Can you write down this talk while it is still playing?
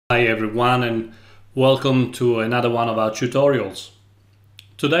Hi everyone, and welcome to another one of our tutorials.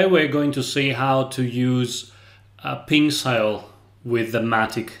 Today we're going to see how to use PinkSale with the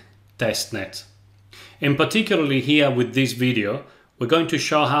Matic Testnet. And particularly here with this video, we're going to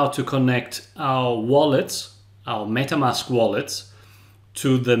show how to connect our wallets, our MetaMask wallets,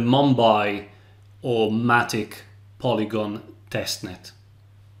 to the Mumbai or Matic Polygon testnet.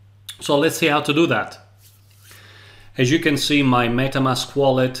 So let's see how to do that. As you can see, my MetaMask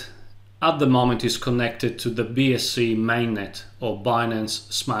wallet at the moment is connected to the BSC mainnet or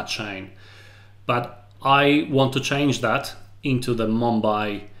Binance Smart Chain, but I want to change that into the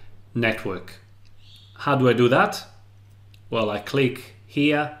Mumbai network. How do I do that? Well, I click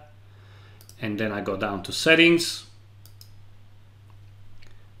here and then I go down to settings.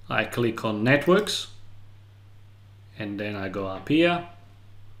 I click on networks and then I go up here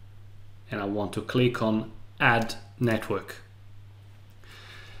and I want to click on add network.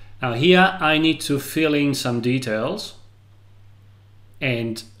 Now here I need to fill in some details,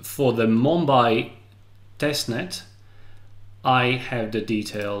 and for the Mumbai testnet I have the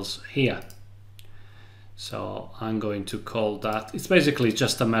details here. So I'm going to call that, it's basically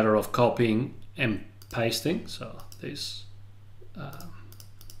just a matter of copying and pasting. So this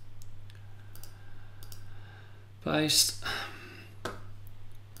paste.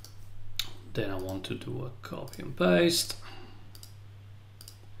 Then I want to do a copy and paste.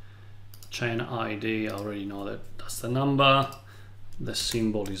 Chain ID, I already know that that's the number. The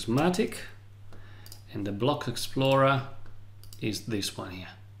symbol is Matic. And the block explorer is this one here.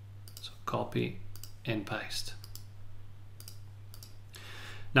 So copy and paste.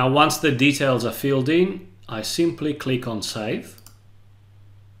 Now once the details are filled in, I simply click on save.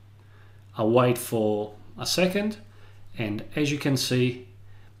 I wait for a second, and as you can see,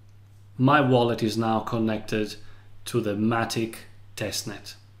 my wallet is now connected to the Matic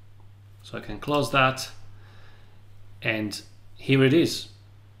testnet. So I can close that, and here it is.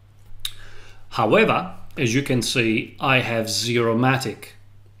 However, as you can see, I have zero Matic.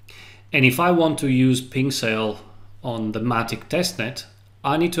 And if I want to use PinkSale on the Matic testnet,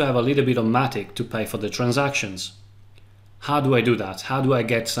 I need to have a little bit of Matic to pay for the transactions. How do I do that? How do I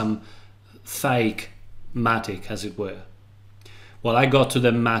get some fake Matic, as it were? Well, I got to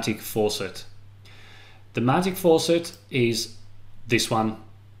the Matic faucet. The Matic faucet is this one,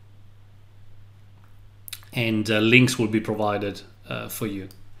 and links will be provided for you.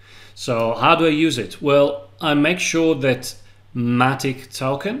 So how do I use it? Well, I make sure that Matic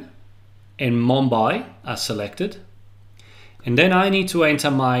token and Mumbai are selected, and then I need to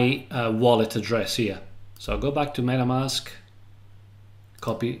enter my wallet address here. So I'll go back to MetaMask,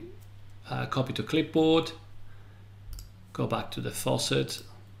 copy to clipboard, go back to the faucet,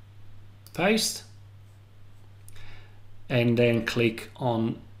 paste, and then click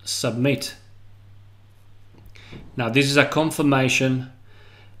on submit. Now this is a confirmation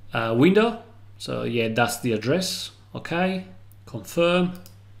window. So yeah, that's the address. Okay, confirm.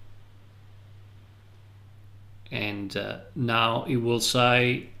 And now it will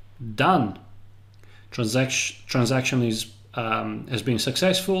say done. Transaction is has been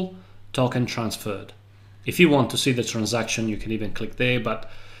successful, token transferred. If you want to see the transaction, you can even click there, but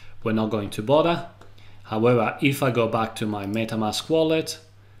we're not going to bother. However, if I go back to my MetaMask wallet,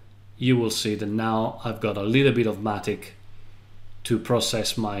 you will see that now I've got a little bit of Matic to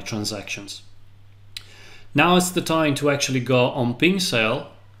process my transactions. Now it's the time to actually go on PinkSale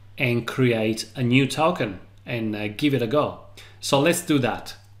and create a new token and give it a go. So let's do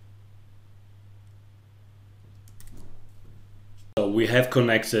that. So we have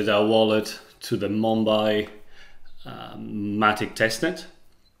connected our wallet to the Mumbai Matic testnet,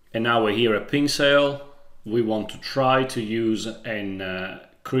 and now we're here at PinkSale. We want to try to use and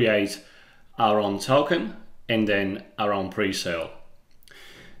create our own token and then our own pre-sale.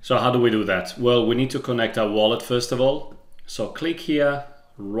 So how do we do that? Well, we need to connect our wallet first of all. So click here,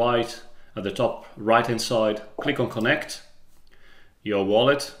 right at the top right hand side, click on connect your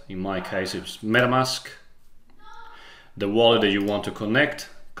wallet. In my case it's MetaMask. The wallet that you want to connect,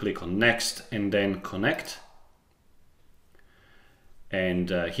 click on next and then connect. And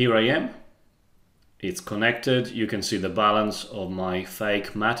here I am. It's connected. You can see the balance of my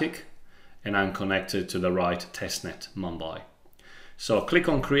fake Matic, and I'm connected to the right testnet, Mumbai. So click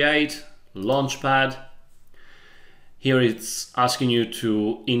on create, launchpad. Here it's asking you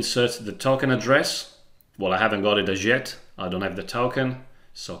to insert the token address. Well, I haven't got it as yet. I don't have the token.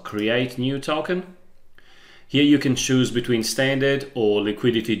 So create new token. Here you can choose between standard or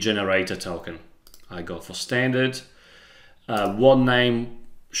liquidity generator token. I go for standard. What name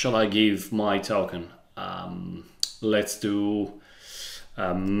shall I give my token? Let's do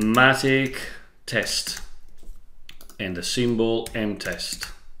Matic test and the symbol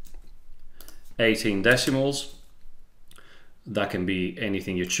mtest. 18 decimals. That can be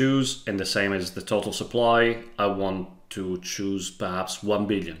anything you choose, and the same as the total supply. I want to choose perhaps 1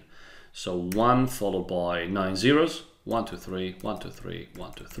 billion. So 1 followed by 9 zeros. 1, 2, 3, 1, 2, 3,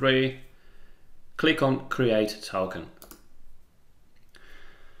 1, 2, 3. Click on create token.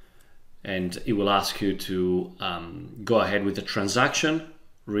 And it will ask you to go ahead with the transaction.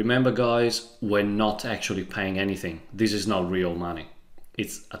 Remember guys, we're not actually paying anything. This is not real money.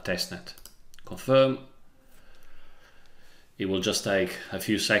 It's a testnet. Confirm. It will just take a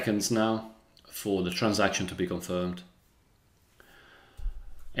few seconds now for the transaction to be confirmed.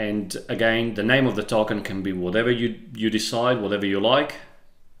 And again, the name of the token can be whatever you decide, whatever you like,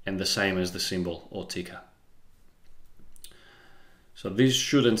 and the same as the symbol or ticker. So this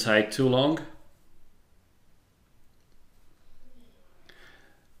shouldn't take too long.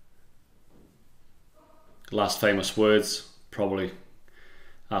 Last famous words, probably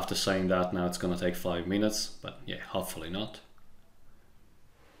after saying that now it's gonna take 5 minutes, but yeah, hopefully not.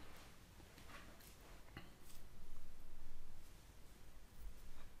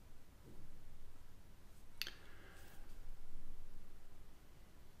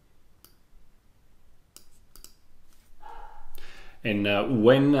 And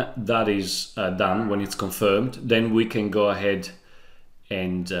when that is done, when it's confirmed, then we can go ahead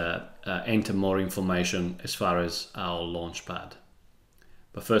and enter more information as far as our launchpad.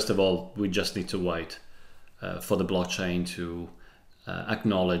 But first of all, we just need to wait for the blockchain to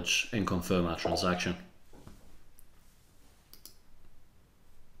acknowledge and confirm our transaction.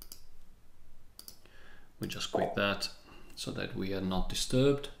 We just quit that so that we are not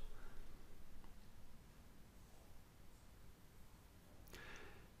disturbed.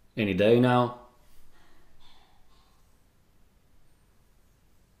 Any day now.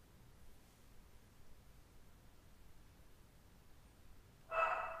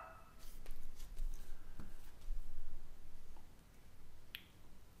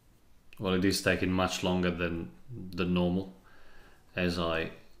 Well, it is taking much longer than the normal, as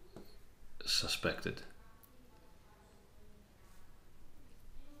I suspected.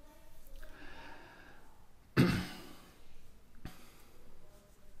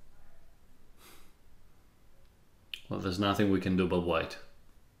 Well, there's nothing we can do but wait.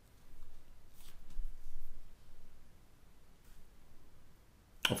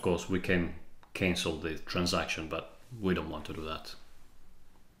 Of course, we can cancel the transaction, but we don't want to do that.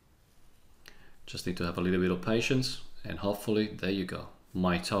 Just need to have a little bit of patience, and hopefully, there you go.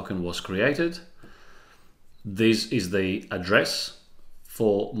 My token was created. This is the address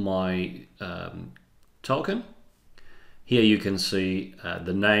for my token. Here you can see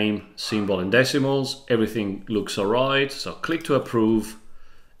the name, symbol and decimals. Everything looks all right. So click to approve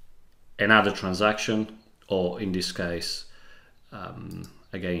another transaction, or in this case,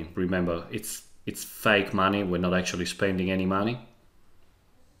 again, remember it's fake money. We're not actually spending any money.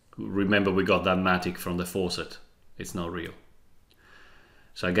 Remember, we got that Matic from the faucet. It's not real.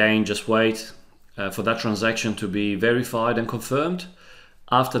 So again, just wait for that transaction to be verified and confirmed.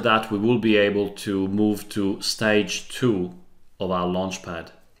 After that, we will be able to move to stage 2 of our launchpad.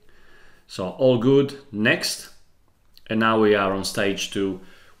 So all good, next. And now we are on stage 2,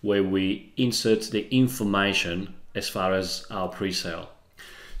 where we insert the information as far as our pre-sale.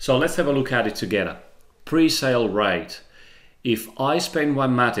 So let's have a look at it together. Pre-sale rate. If I spend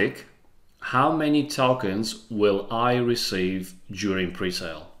 1 Matic, how many tokens will I receive during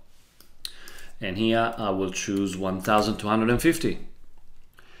pre-sale? And here I will choose 1,250.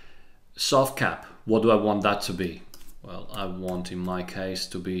 Soft cap, what do I want that to be? Well, I want in my case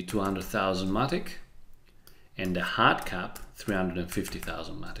to be 200,000 Matic, and the hard cap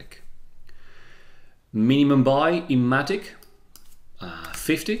 350,000 Matic. Minimum buy in Matic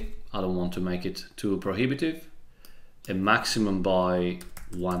 50. I don't want to make it too prohibitive. A maximum buy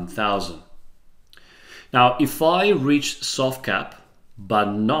 1,000. Now, if I reach soft cap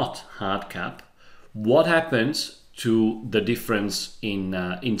but not hard cap, what happens to the difference in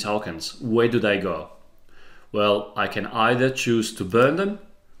tokens? Where do they go? Well, I can either choose to burn them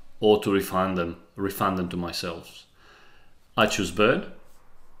or to refund them to myself. I choose burn.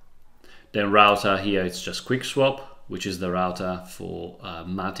 Then router, here it's just quick swap, which is the router for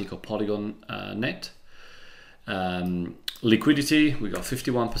Matic or Polygon net. Liquidity, we got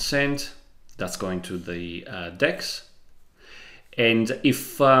 51%. That's going to the DEX. And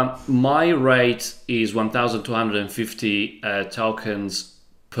if my rate is 1,250 tokens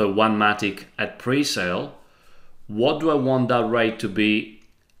per 1 Matic at pre-sale, what do I want that rate to be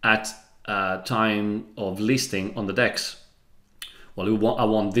at time of listing on the DEX? Well, I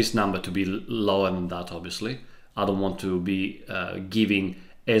want this number to be lower than that, obviously. I don't want to be giving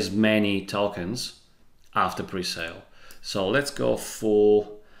as many tokens after pre-sale. So let's go for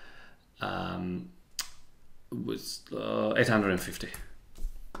 850.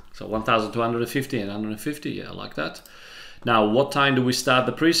 So 1,250, 850, yeah, like that. Now, what time do we start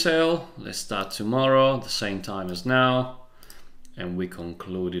the pre-sale? Let's start tomorrow, the same time as now. And we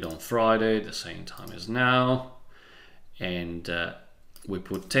conclude it on Friday, the same time as now. And we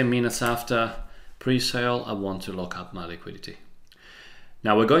put 10 minutes after pre-sale. I want to lock up my liquidity.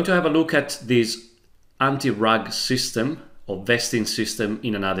 Now we're going to have a look at this anti-rug system or vesting system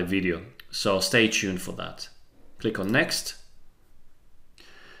in another video. So stay tuned for that. Click on next.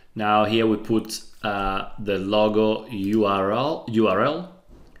 Now here we put the logo URL,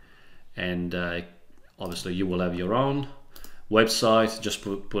 and obviously you will have your own website. Just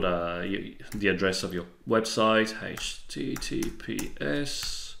put the address of your website,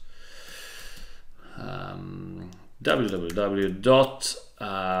 https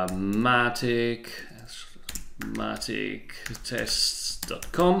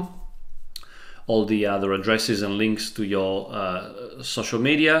www.matictests.com. All the other addresses and links to your social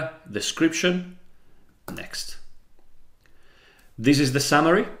media, description. Next. This is the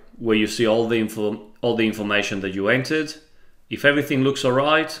summary where you see all the information that you entered. If everything looks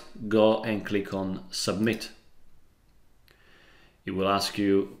alright, go and click on submit. It will ask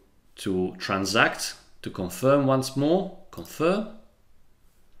you to transact, to confirm once more, confirm.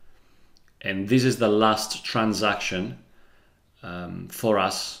 And this is the last transaction for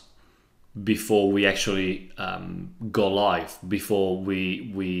us before we actually go live, before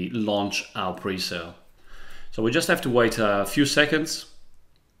we launch our pre-sale. So we just have to wait a few seconds,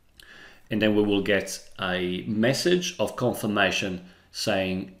 and then we will get a message of confirmation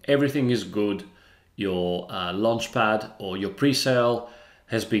saying everything is good, your launchpad or your pre-sale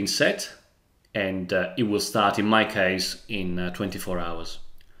has been set, and it will start, in my case, in 24 hours.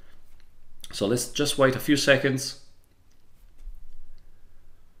 So let's just wait a few seconds.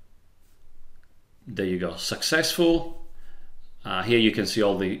 There you go, successful. Here you can see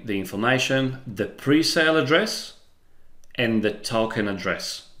all the information, the pre-sale address and the token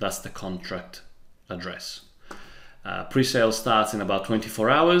address. That's the contract address. Pre-sale starts in about 24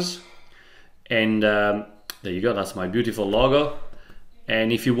 hours. And there you go, that's my beautiful logo.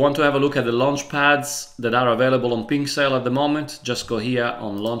 And if you want to have a look at the launchpads that are available on PinkSale at the moment, just go here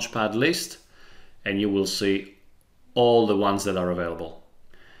on launchpad list and you will see all the ones that are available.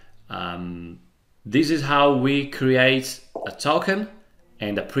 This is how we create a token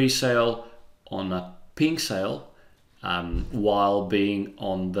and a pre-sale on a PinkSale while being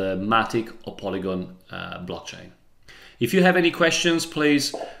on the Matic or Polygon blockchain. If you have any questions,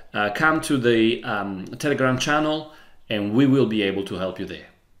 please come to the Telegram channel and we will be able to help you there.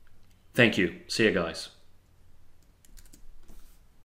 Thank you. See you guys.